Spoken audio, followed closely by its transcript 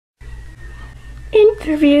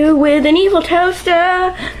Interview with an Evil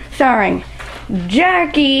Toaster, starring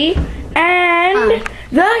Jackie and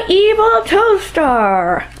the Evil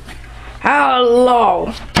Toaster.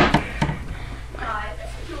 Hello.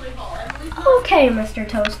 Okay, Mr.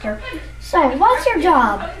 Toaster. So, what's your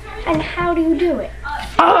job, and how do you do it?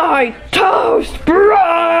 I toast bread.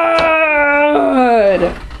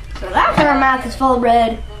 So that's our mouth is full of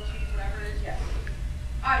bread.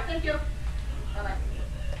 Alright, thank you.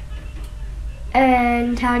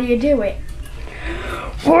 And how do you do it?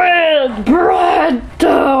 With bread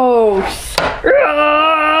toast.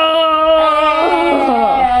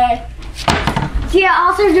 Do you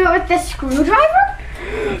also do it with the screwdriver?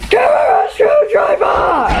 Give her a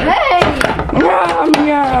screwdriver. Hey! Yum,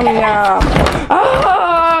 yum, yum.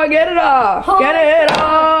 Ah, get it off. Get it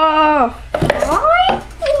off. What?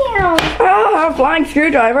 Ah, flying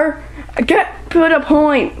screwdriver. Get to the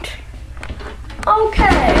point.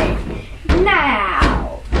 Okay.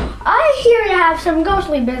 Now, I hear you have some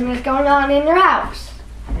ghostly business going on in your house.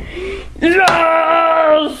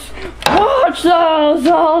 Yes! Watch those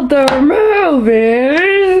older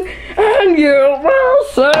movies and you will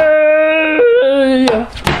see.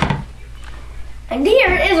 And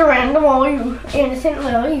here is a random old innocent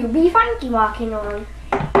little UB Funky walking on.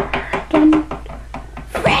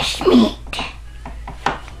 Fresh meat.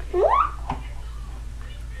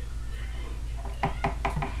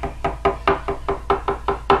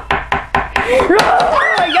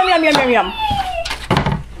 Yum, yum, yum, yum, yum.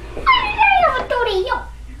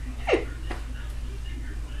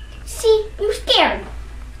 See, you scared.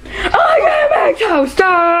 I am a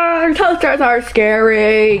toaster. Toasters are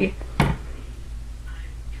scary.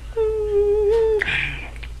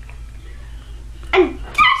 And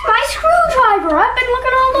that's my screwdriver. I've been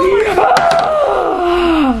looking all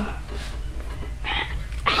over.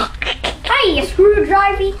 Hey, you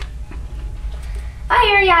screwdriver. I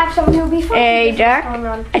hear you have some newbie funky Hey, business Jack. going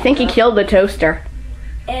on. I think he killed the toaster.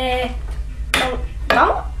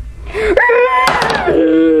 No?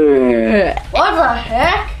 What the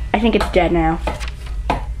heck? I think it's dead now.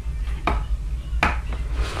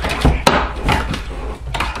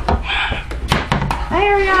 I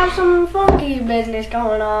hear you have some funky business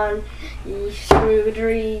going on. You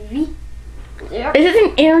screwdriver. Yep. This is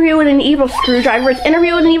an interview with an evil screwdriver. It's an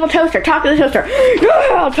interview with an evil toaster. Talk to the toaster.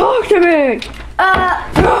 Yeah, talk to me.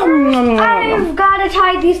 I've got to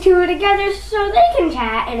tie these two together so they can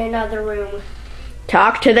chat in another room.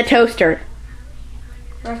 Talk to the toaster.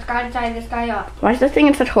 First, got to tie this guy up. Why is this thing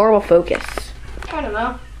in such horrible focus? I don't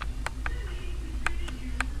know.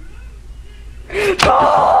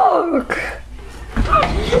 Talk!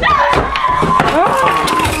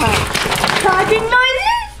 Talking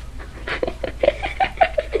noises?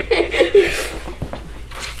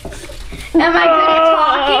 Am I good at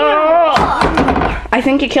talking or what? I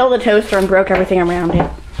think you killed the toaster and broke everything around it.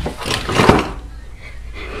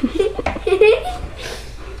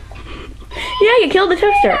 Yeah, you killed the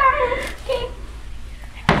toaster.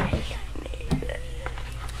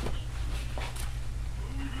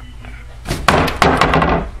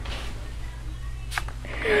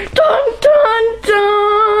 Dun, dun,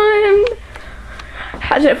 dun!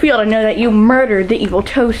 How does it feel to know that you murdered the evil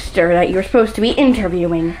toaster that you were supposed to be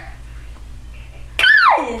interviewing?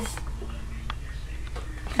 Guys!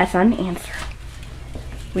 That's not an answer.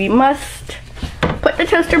 We must put the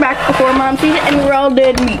toaster back before Mom sees it and we're all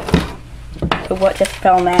dead meat. So what just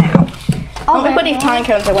fell now? I'm gonna put these pine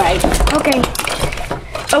cones away. Okay.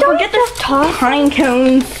 Oh, forget the pine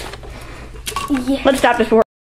cones. Yeah. Let's stop this.